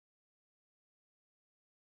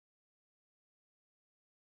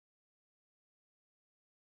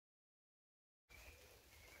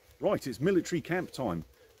Right, it's military camp time.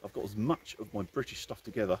 I've got as much of my British stuff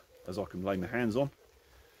together as I can lay my hands on.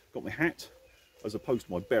 Got my hat, as opposed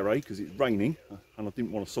to my beret, because it's raining, and I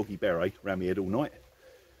didn't want a soggy beret around my head all night.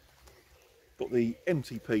 Got the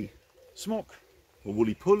MTP smock, my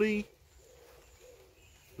woolly pulley,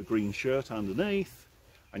 the green shirt underneath,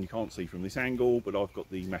 and you can't see from this angle, but I've got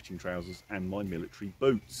the matching trousers and my military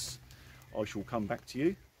boots. I shall come back to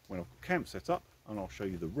you when I've got camp set up, and I'll show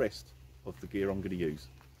you the rest of the gear I'm going to use.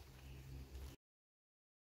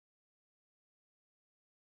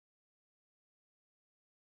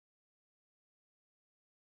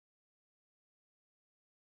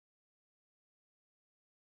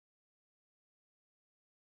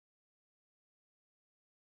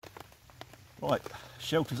 Right,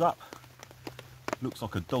 shelter's up. Looks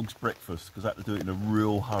like a dog's breakfast because I had to do it in a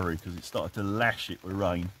real hurry because it started to lash it with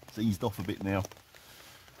rain. It's eased off a bit now.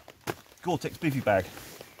 Gore-Tex bivvy bag.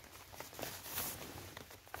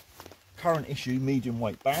 Current issue medium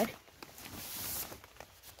weight bag.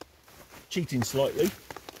 Cheating slightly.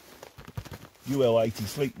 UL80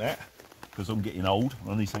 sleep mat because I'm getting old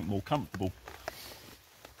and I need something more comfortable.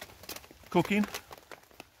 Cooking.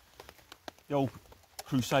 The old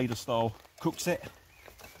Crusader style cook set.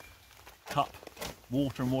 Cup,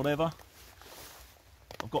 water and whatever.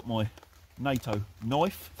 I've got my NATO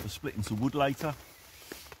knife for splitting some wood later.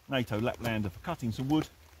 NATO Laplander for cutting some wood.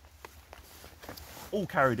 All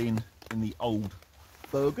carried in the old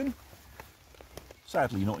Bergen.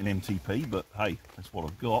 Sadly not in MTP, but hey, that's what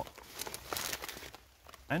I've got.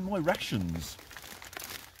 And my rations.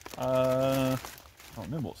 I can't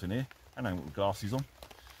remember what's in here. I don't have my glasses on.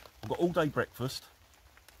 I've got all day breakfast,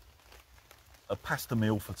 a pasta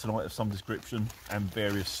meal for tonight of some description, and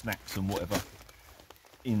various snacks and whatever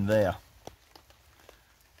in there.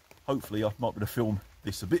 Hopefully I might be able to film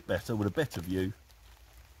this a bit better with a better view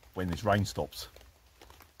when this rain stops.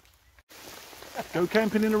 Go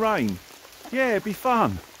camping in the rain. Yeah, it'd be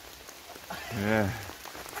fun. Yeah.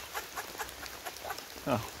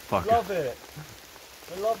 Oh, fuck. Love it.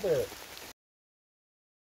 I love it.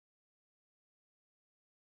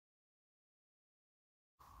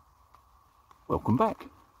 Welcome back.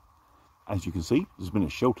 As you can see, there's been a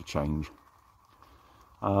shelter change.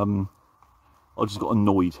 I just got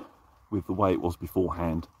annoyed with the way it was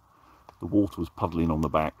beforehand. The water was puddling on the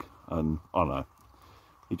back and I don't know,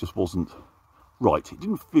 it just wasn't right. It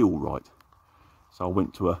didn't feel right. So I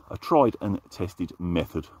went to a tried and tested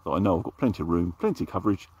method that I know I've got plenty of room, plenty of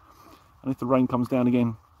coverage, and if the rain comes down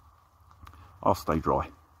again, I'll stay dry.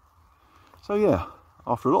 So yeah,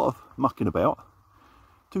 after a lot of mucking about,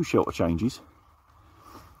 2 shelter changes,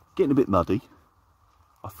 getting a bit muddy,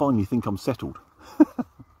 I finally think I'm settled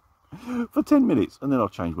for 10 minutes, and then I'll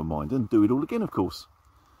change my mind and do it all again, of course.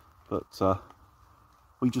 But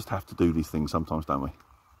we just have to do these things sometimes, don't we?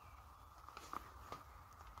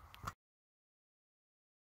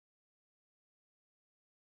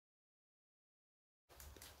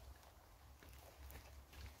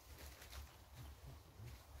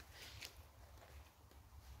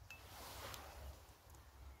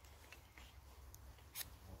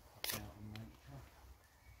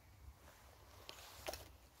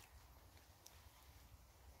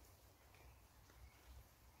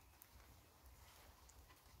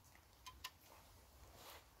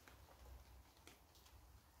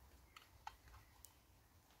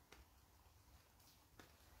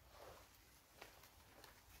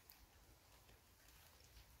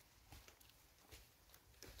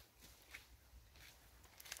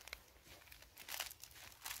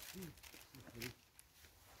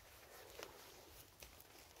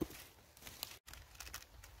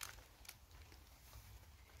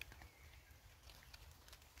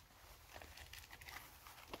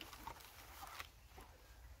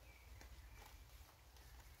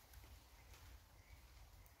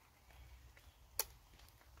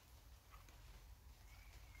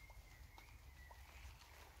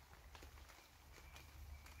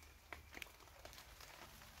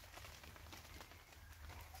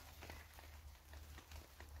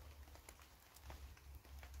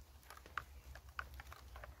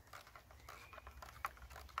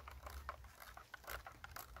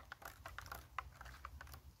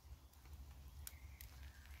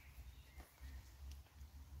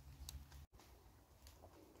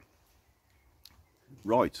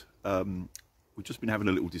 Right, we've just been having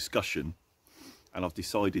a little discussion and I've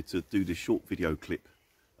decided to do this short video clip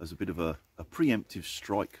as a bit of a preemptive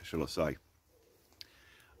strike, shall I say.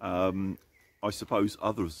 I suppose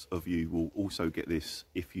others of you will also get this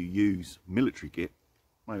if you use military kit.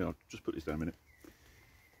 Maybe I'll just put this down a minute.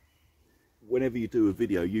 Whenever you do a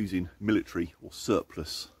video using military or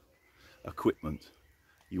surplus equipment,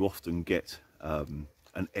 you often get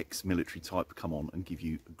an ex-military type come on and give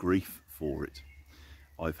you grief for it.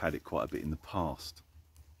 I've had it quite a bit in the past.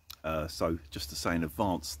 So just to say in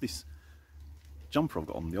advance, this jumper I've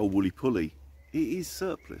got on, the old woolly pulley, it is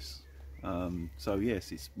surplus. So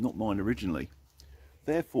yes, it's not mine originally.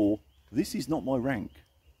 Therefore, this is not my rank.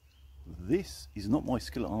 This is not my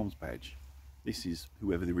Skill at Arms badge. This is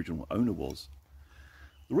whoever the original owner was.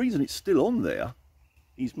 The reason it's still on there,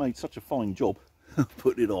 he's made such a fine job of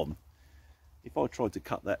putting it on. If I tried to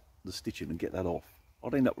cut the stitching and get that off,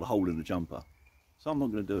 I'd end up with a hole in the jumper. So I'm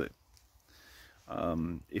not going to do it.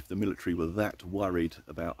 If the military were that worried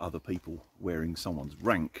about other people wearing someone's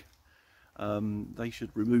rank, they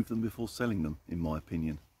should remove them before selling them, in my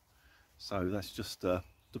opinion. So that's just to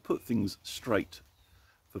put things straight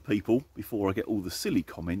for people before I get all the silly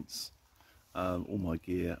comments. All my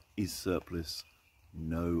gear is surplus.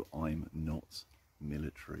 No, I'm not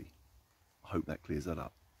military. I hope that clears that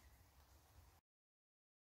up.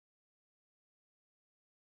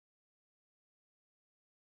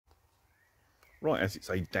 Right, as it's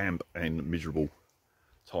a damp and miserable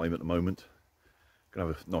time at the moment, I'm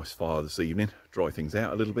going to have a nice fire this evening, dry things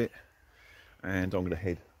out a little bit, and I'm going to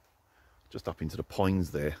head just up into the pines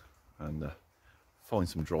there and find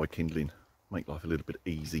some dry kindling, make life a little bit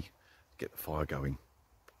easy, get the fire going,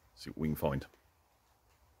 see what we can find.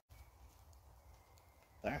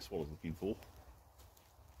 That's what I was looking for.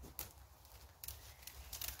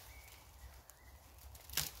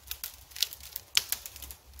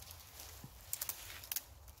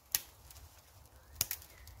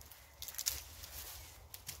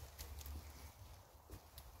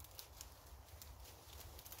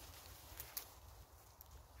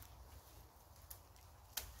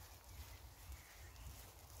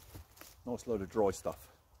 Nice load of dry stuff,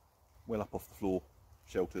 well up off the floor,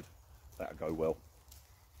 sheltered, that'll go well.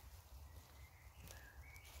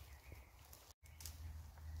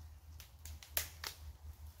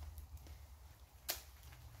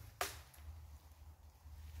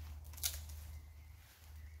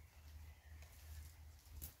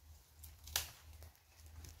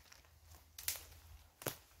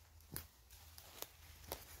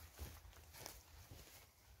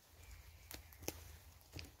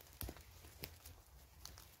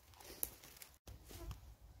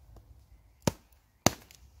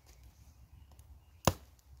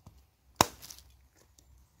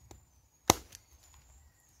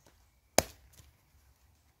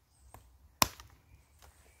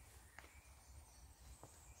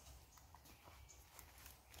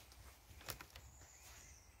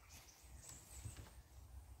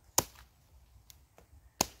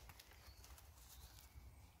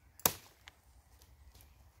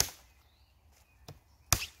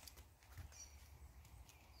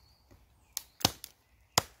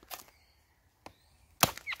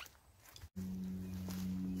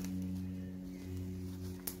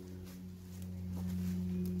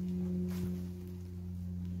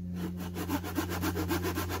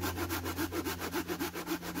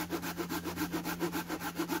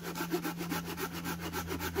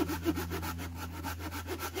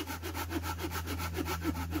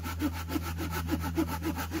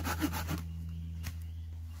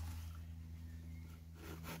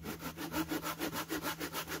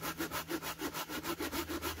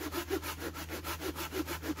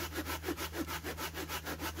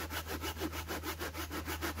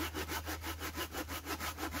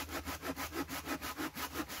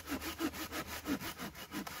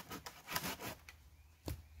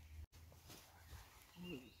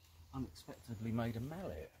 Unexpectedly made a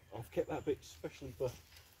mallet. I've kept that bit especially for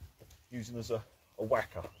using as a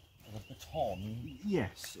whacker. And a baton.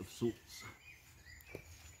 Yes, of sorts.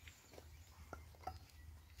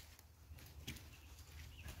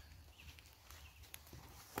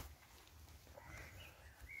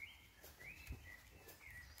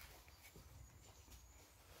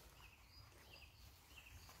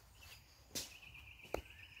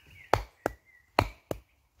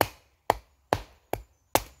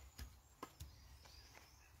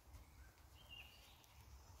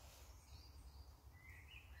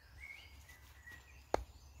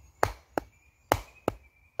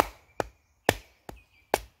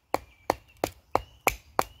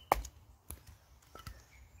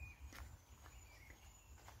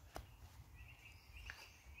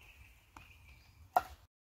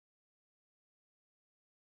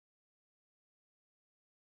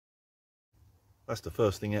 That's the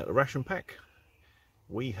first thing out of the ration pack.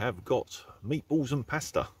 We have got meatballs and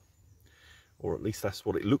pasta, or at least that's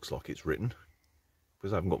what it looks like it's written,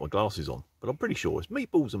 because I haven't got my glasses on, but I'm pretty sure it's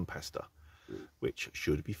meatballs and pasta, which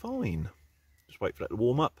should be fine. Just wait for that to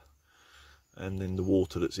warm up, and then the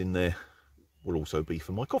water that's in there will also be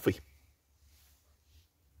for my coffee.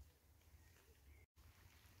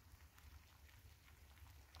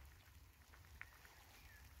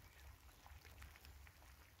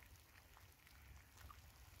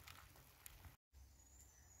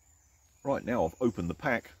 Right, now I've opened the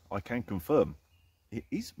pack, I can confirm it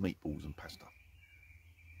is meatballs and pasta.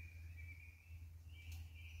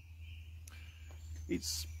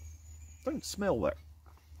 It's, don't smell that,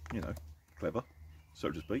 you know, clever,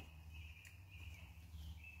 so to speak.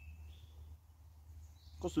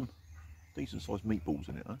 Got some decent sized meatballs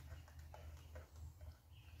in it though.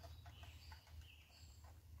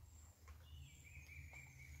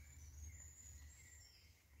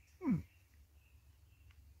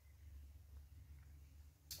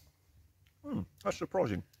 That's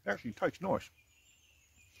surprising. It actually tastes nice.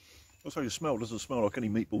 I'll say the smell doesn't smell like any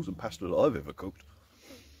meatballs and pasta that I've ever cooked.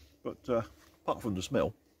 But apart from the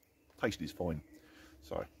smell, taste is fine.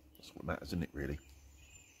 So that's what matters, isn't it, really?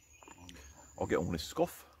 I'll get on this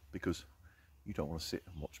scoff because you don't want to sit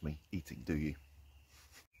and watch me eating, do you?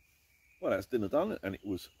 Well, that's dinner done, and it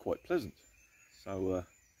was quite pleasant. So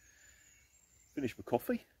finished my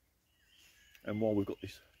coffee, and while we've got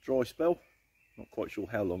this dry spell, not quite sure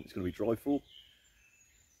how long it's going to be dry for,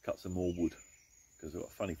 cut some more wood, because I've got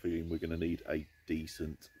a funny feeling we're going to need a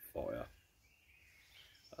decent fire.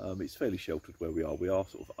 It's fairly sheltered where we are. We are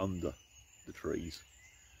sort of under the trees,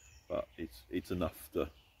 but it's enough to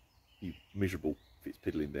be miserable if it's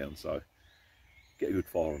piddling down. So get a good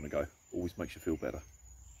fire on the go. Always makes you feel better.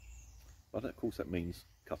 But of course that means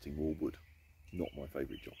cutting more wood. Not my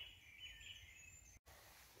favourite job.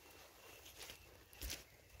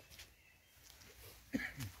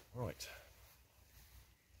 Right.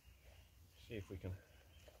 See if we can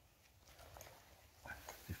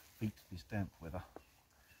defeat this damp weather.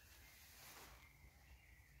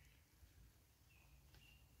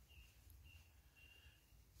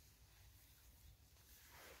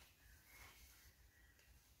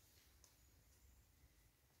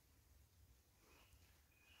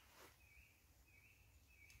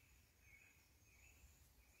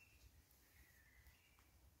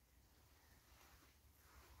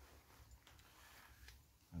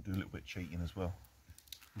 And do a little bit of cheating as well.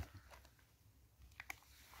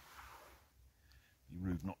 Be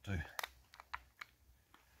rude not to.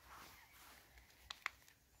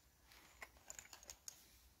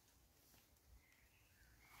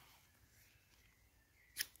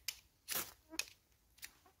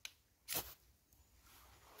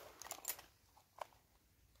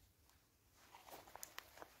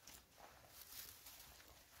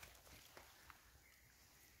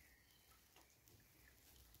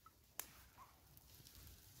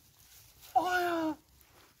 Fire!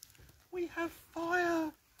 We have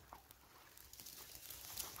fire!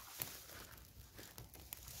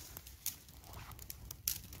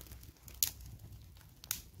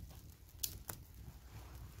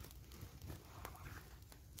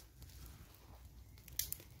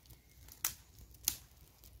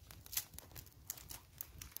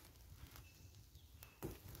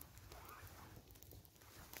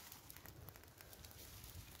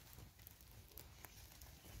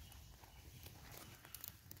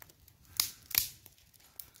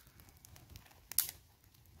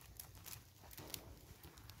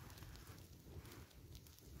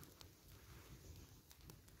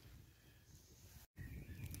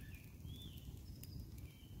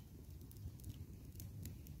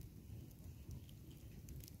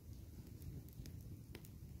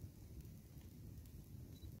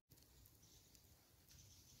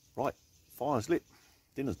 Right, fire's lit,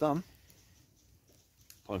 dinner's done.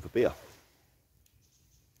 Time for beer.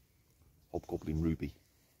 Hobgoblin Ruby.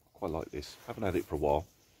 I quite like this. Haven't had it for a while.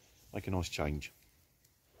 Make a nice change.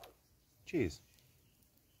 Cheers.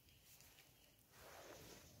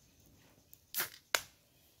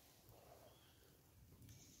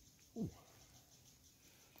 Ooh.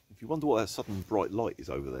 If you wonder what that sudden bright light is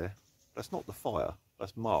over there, that's not the fire,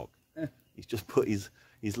 that's Mark. He's just put his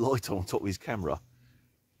light on top of his camera.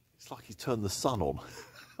 It's like he's turned the sun on.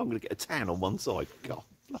 I'm going to get a tan on one side. God,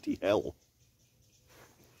 bloody hell.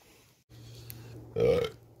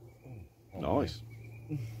 Nice.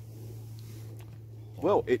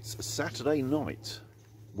 Well, it's Saturday night,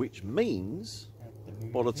 which means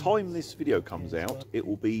by the time this video comes out, it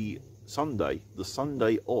will be Sunday, the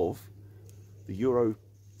Sunday of the Euro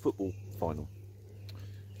football final.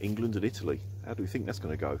 England and Italy. How do we think that's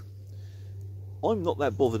going to go? I'm not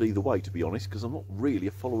that bothered either way, to be honest, because I'm not really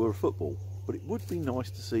a follower of football. But it would be nice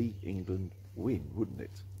to see England win, wouldn't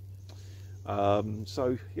it?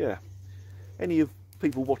 So, yeah. Any of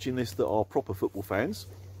people watching this that are proper football fans,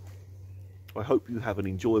 I hope you have an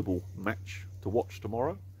enjoyable match to watch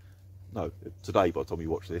tomorrow. No, today by the time you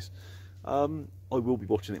watch this. I will be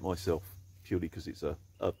watching it myself, purely because it's a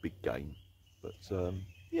big game. But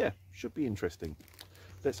yeah, should be interesting.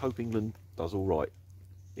 Let's hope England does all right.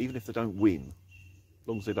 Even if they don't win, as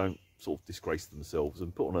long as they don't sort of disgrace themselves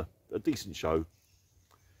and put on a decent show,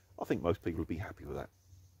 I think most people would be happy with that.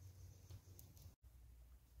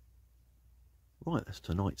 Right, that's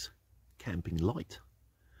tonight's camping light.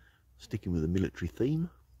 Sticking with the military theme,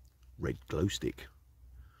 red glow stick.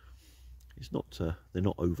 It's not, they're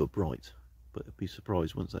not over bright, but I'd be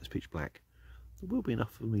surprised once that's pitch black. There will be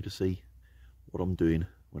enough for me to see what I'm doing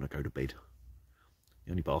when I go to bed.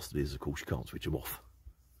 The only bastard is, of course, you can't switch them off.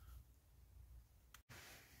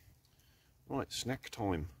 Right, snack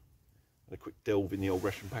time. Had a quick delve in the old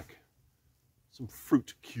ration pack. Some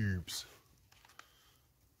fruit cubes.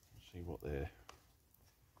 See what they're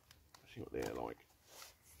like.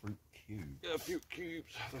 Fruit cubes. Yeah, fruit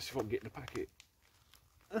cubes. Let's see if I can get in the packet.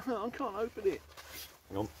 I can't open it.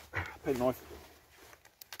 Hang on, pen knife.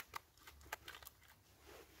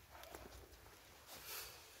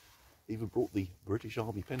 Even brought the British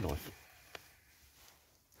Army penknife.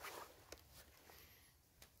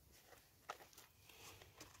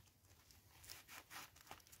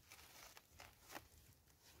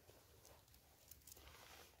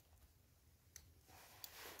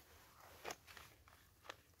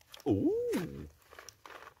 Ooh.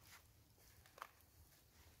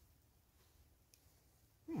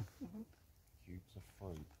 Cubes of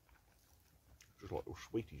fruit. Just like little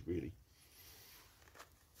sweeties, really.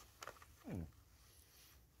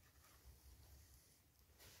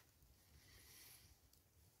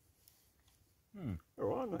 All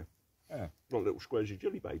right, aren't they? Yeah. Like little squares of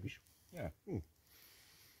jelly babies. Yeah. Yeah.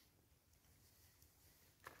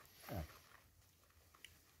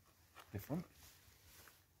 Different.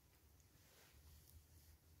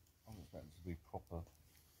 I was expecting to be proper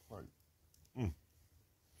fruit.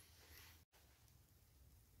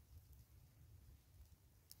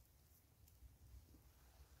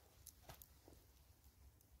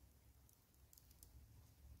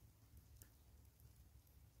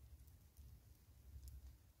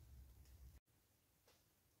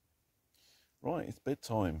 Right, it's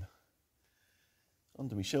bedtime.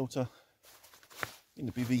 Under my shelter, in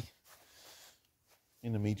the bivvy,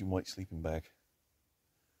 in a medium weight sleeping bag.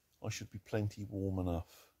 I should be plenty warm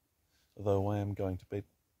enough, although I am going to bed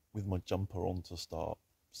with my jumper on to start.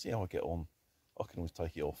 See how I get on. I can always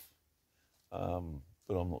take it off,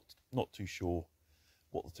 but I'm not too sure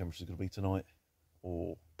what the temperature is going to be tonight,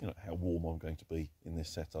 or how warm I'm going to be in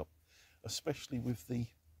this setup, especially with the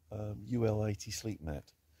UL80 sleep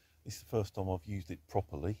mat. This is the first time I've used it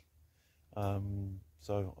properly,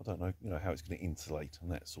 so I don't know, how it's going to insulate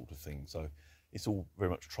and that sort of thing. So it's all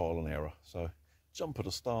very much trial and error. So jumper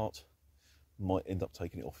to start, might end up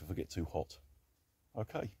taking it off if I get too hot.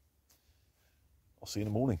 Okay, I'll see you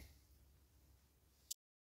in the morning.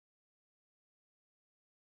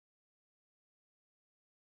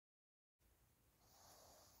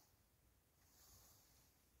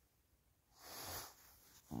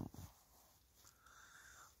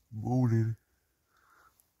 Morning.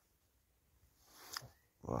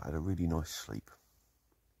 Well, I had a really nice sleep.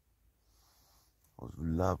 I was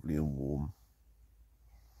lovely and warm.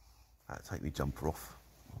 I had to take my jumper off.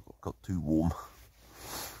 I got too warm.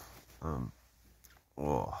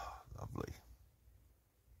 Oh, lovely.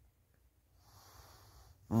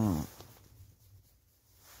 Oh.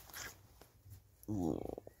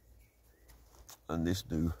 And this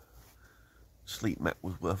new sleep mat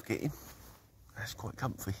was worth getting. That's quite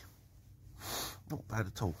comfy. Not bad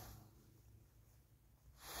at all.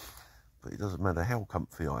 But it doesn't matter how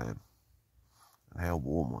comfy I am and how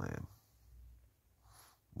warm I am.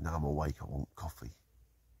 Now I'm awake, I want coffee.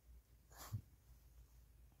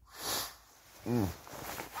 Ooh.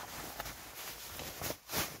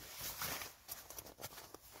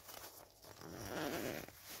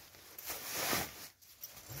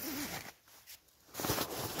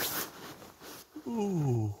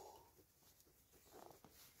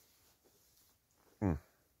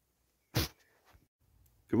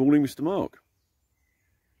 Good morning, Mr. Mark.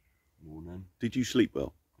 Morning. Did you sleep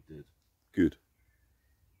well? I did. Good.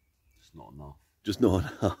 Just not enough. Just not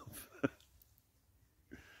enough.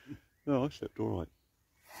 No, I slept all right.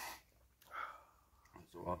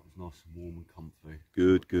 It's alright, it was nice and warm and comfy.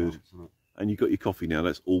 Good, good. Chance, isn't it? And you got your coffee now,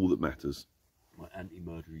 that's all that matters. My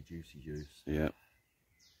anti-murdery juicy juice. Yeah.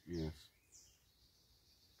 Yes.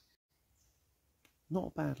 Not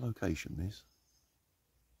a bad location, this.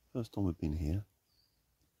 First time I've been here.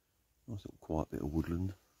 Nice little quiet bit of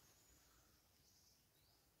woodland.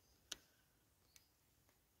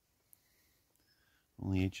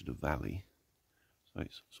 on the edge of the valley, so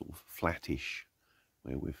it's sort of flattish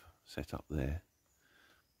where we've set up there.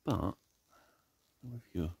 But if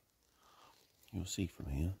you'll see from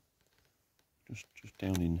here, just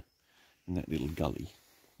down in that little gully,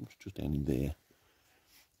 just down in there,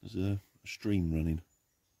 there's a stream running,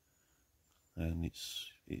 and it's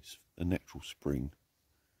a natural spring,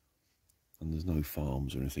 and there's no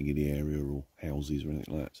farms or anything in the area or houses or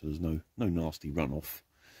anything like that, so there's no nasty runoff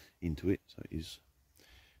into it. So it is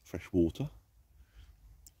fresh water.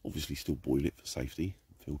 Obviously still boil it for safety,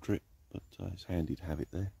 filter it, but it's handy to have it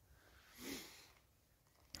there.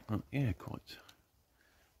 Yeah, quite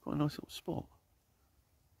a nice little spot.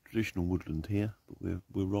 Traditional woodland here, but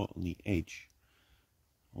we're right on the edge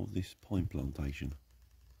of this pine plantation.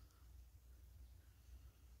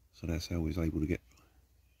 So that's how we was able to get,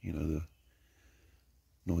 you know, the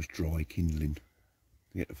nice dry kindling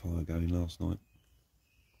to get the fire going last night.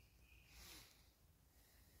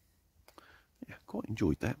 Yeah, quite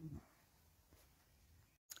enjoyed that.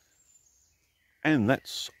 And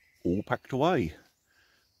that's all packed away.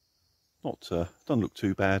 Not doesn't look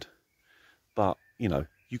too bad, but you know,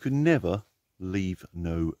 you can never leave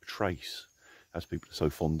no trace, as people are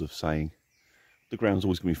so fond of saying. The ground's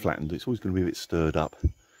always going to be flattened. It's always going to be a bit stirred up,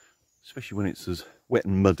 especially when it's as wet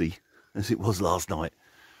and muddy as it was last night.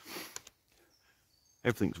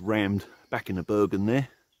 Everything's rammed back in the Bergen there.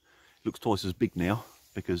 It looks twice as big now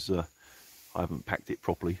because I haven't packed it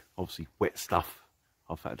properly. Obviously wet stuff,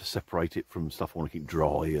 I've had to separate it from stuff I want to keep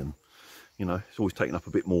dry, and you know, it's always taking up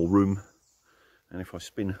a bit more room. And if I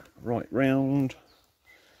spin right round,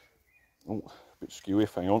 oh, a bit skew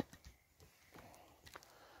if, hang on.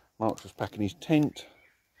 Mark's just packing his tent,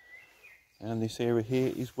 and this area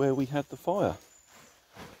here is where we had the fire.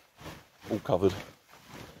 All covered,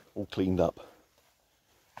 all cleaned up,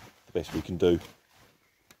 the best we can do.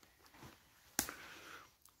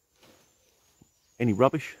 Any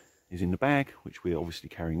rubbish is in the bag, which we're obviously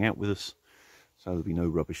carrying out with us, so there'll be no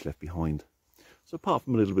rubbish left behind. So apart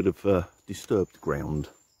from a little bit of disturbed ground,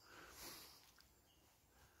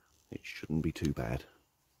 it shouldn't be too bad.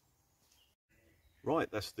 Right,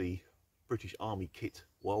 that's the British Army kit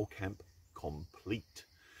Wildcamp complete.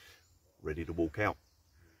 Ready to walk out.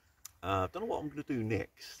 Don't know what I'm going to do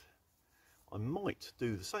next. I might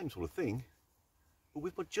do the same sort of thing, but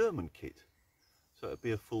with my German kit. So it'd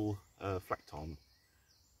be a full flak time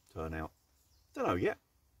turnout. Don't know yet.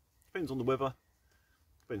 Depends on the weather.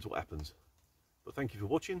 Depends what happens. But thank you for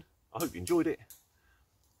watching. I hope you enjoyed it,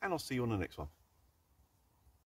 and I'll see you on the next one.